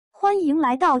欢迎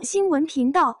来到新闻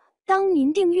频道。当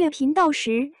您订阅频道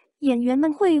时，演员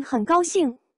们会很高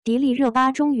兴。迪丽热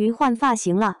巴终于换发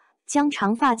型了，将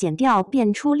长发剪掉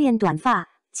变初恋短发，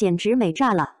简直美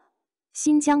炸了。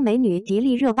新疆美女迪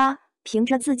丽热巴凭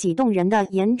着自己动人的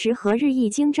颜值和日益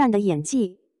精湛的演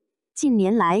技，近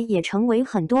年来也成为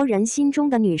很多人心中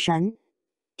的女神。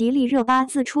迪丽热巴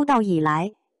自出道以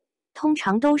来，通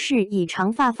常都是以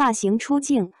长发发型出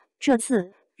镜，这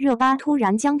次热巴突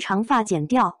然将长发剪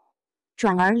掉，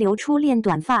转而留初恋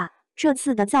短发，这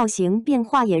次的造型变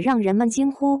化也让人们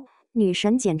惊呼：女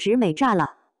神简直美炸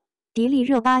了！迪丽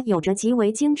热巴有着极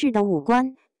为精致的五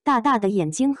官，大大的眼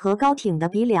睛和高挺的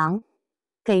鼻梁，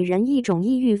给人一种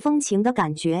异域风情的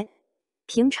感觉。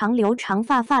平常留长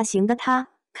发发型的她，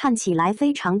看起来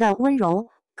非常的温柔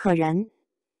可人。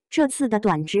这次的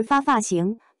短直发发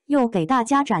型，又给大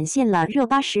家展现了热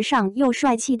巴时尚又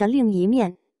帅气的另一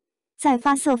面。在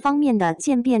发色方面的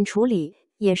渐变处理，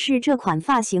也是这款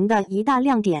发型的一大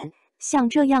亮点。像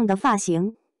这样的发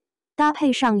型，搭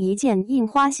配上一件印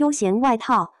花休闲外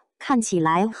套，看起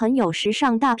来很有时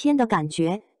尚大片的感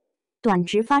觉。短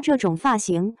直发这种发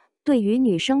型，对于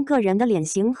女生个人的脸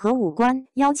型和五官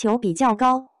要求比较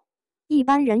高，一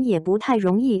般人也不太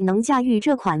容易能驾驭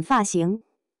这款发型。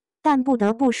但不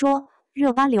得不说，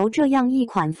热巴留这样一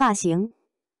款发型，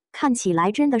看起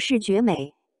来真的是绝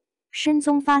美。深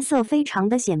棕发色非常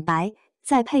的显白，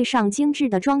再配上精致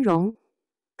的妆容，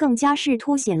更加是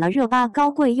凸显了热巴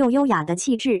高贵又优雅的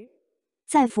气质。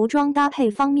在服装搭配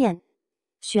方面，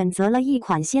选择了一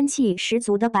款仙气十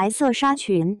足的白色纱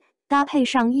裙，搭配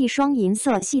上一双银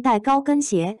色细带高跟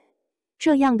鞋，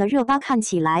这样的热巴看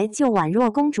起来就宛若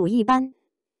公主一般。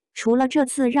除了这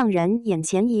次让人眼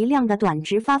前一亮的短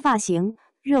直发发型，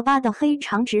热巴的黑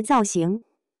长直造型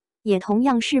也同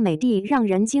样是美的让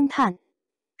人惊叹。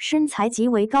身材极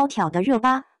为高挑的热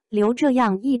巴留这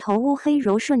样一头乌黑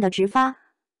柔顺的直发，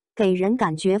给人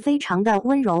感觉非常的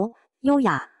温柔优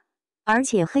雅，而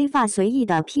且黑发随意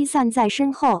的披散在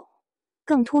身后，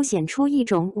更凸显出一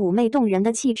种妩媚动人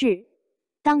的气质。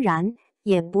当然，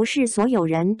也不是所有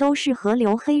人都适合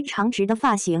留黑长直的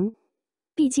发型，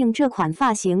毕竟这款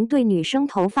发型对女生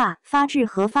头发发质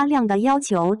和发量的要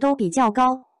求都比较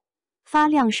高，发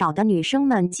量少的女生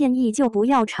们建议就不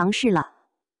要尝试了。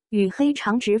与黑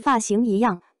长直发型一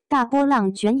样，大波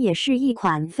浪卷也是一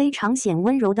款非常显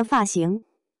温柔的发型。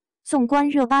纵观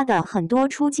热巴的很多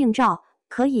出镜照，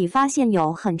可以发现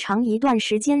有很长一段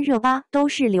时间热巴都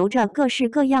是留着各式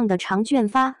各样的长卷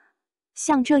发。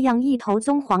像这样一头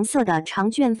棕黄色的长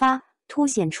卷发，凸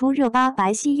显出热巴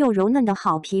白皙又柔嫩的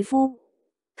好皮肤。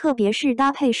特别是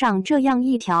搭配上这样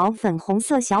一条粉红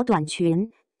色小短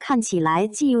裙，看起来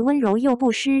既温柔又不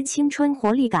失青春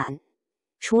活力感。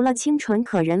除了清纯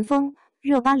可人风，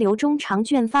热巴留中长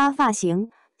卷发发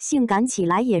型，性感起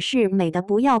来也是美的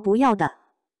不要不要的。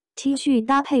T 恤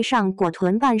搭配上裹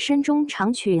臀半身中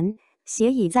长裙，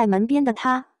斜倚在门边的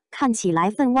她，看起来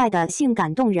分外的性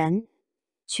感动人。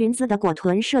裙子的裹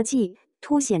臀设计，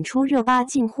凸显出热巴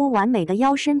近乎完美的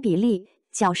腰身比例，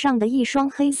脚上的一双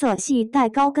黑色细带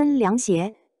高跟凉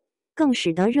鞋，更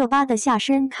使得热巴的下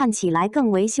身看起来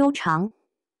更为修长。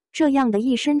这样的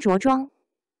一身着装，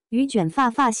与卷发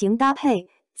发型搭配，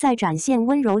在展现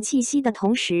温柔气息的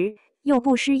同时，又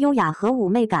不失优雅和妩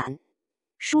媚感。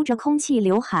梳着空气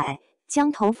刘海，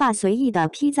将头发随意地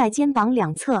披在肩膀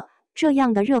两侧，这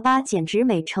样的热巴简直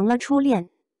美成了初恋。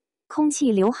空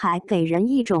气刘海给人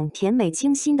一种甜美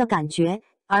清新的感觉，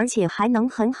而且还能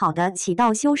很好的起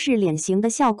到修饰脸型的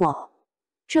效果。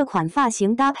这款发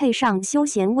型搭配上休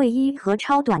闲卫衣和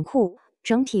超短裤，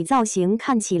整体造型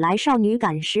看起来少女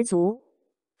感十足，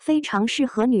非常适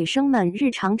合女生们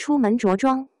日常出门着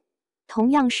装。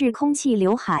同样是空气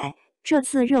刘海，这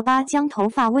次热巴将头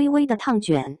发微微的烫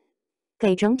卷，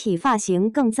给整体发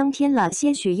型更增添了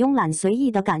些许慵懒随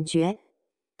意的感觉。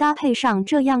搭配上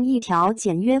这样一条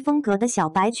简约风格的小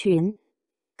白裙，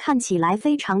看起来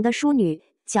非常的淑女。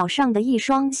脚上的一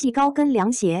双细高跟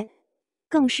凉鞋，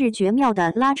更是绝妙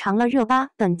的拉长了热巴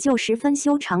本就十分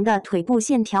修长的腿部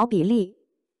线条比例。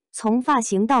从发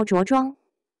型到着装，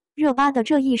热巴的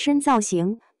这一身造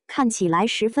型看起来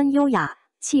十分优雅，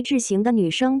气质型的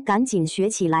女生赶紧学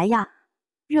起来呀！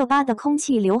热巴的空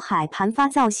气刘海盘发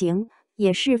造型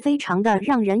也是非常的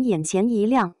让人眼前一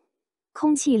亮。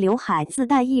空气刘海自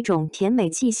带一种甜美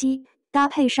气息，搭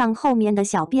配上后面的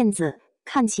小辫子，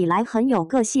看起来很有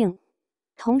个性，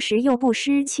同时又不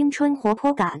失青春活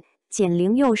泼感，减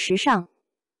龄又时尚。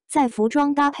在服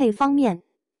装搭配方面，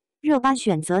热巴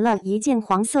选择了一件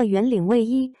黄色圆领卫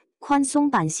衣，宽松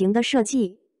版型的设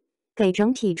计，给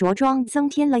整体着装增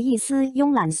添了一丝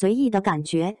慵懒随意的感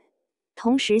觉。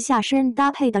同时下身搭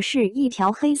配的是一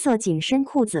条黑色紧身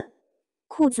裤子，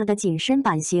裤子的紧身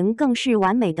版型更是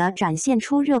完美的展现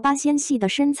出热巴纤细的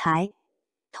身材。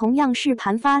同样是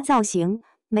盘发造型，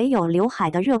没有刘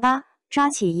海的热巴扎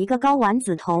起一个高丸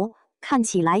子头，看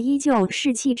起来依旧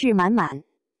是气质满满。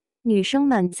女生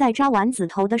们在扎丸子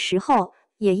头的时候，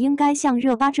也应该像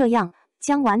热巴这样，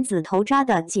将丸子头扎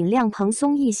得尽量蓬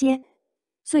松一些，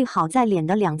最好在脸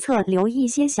的两侧留一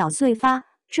些小碎发，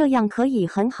这样可以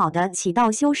很好的起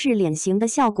到修饰脸型的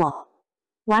效果。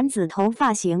丸子头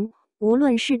发型，无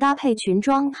论是搭配裙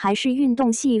装还是运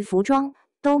动系服装，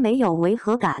都没有违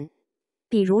和感。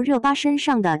比如热巴身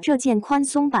上的这件宽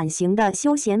松版型的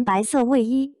休闲白色卫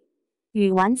衣，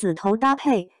与丸子头搭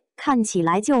配，看起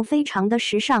来就非常的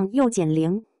时尚又减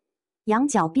龄。羊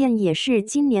角辫也是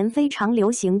今年非常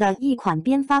流行的一款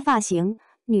编发发型，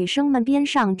女生们编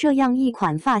上这样一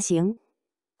款发型，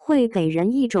会给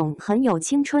人一种很有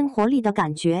青春活力的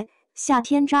感觉。夏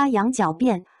天扎羊角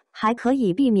辫，还可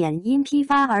以避免因披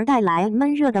发而带来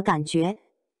闷热的感觉。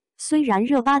虽然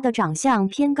热巴的长相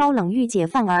偏高冷御姐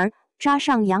范儿，扎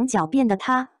上羊角辫的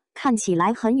她看起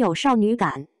来很有少女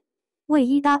感。卫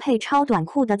衣搭配超短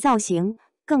裤的造型，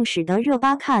更使得热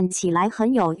巴看起来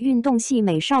很有运动系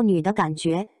美少女的感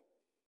觉。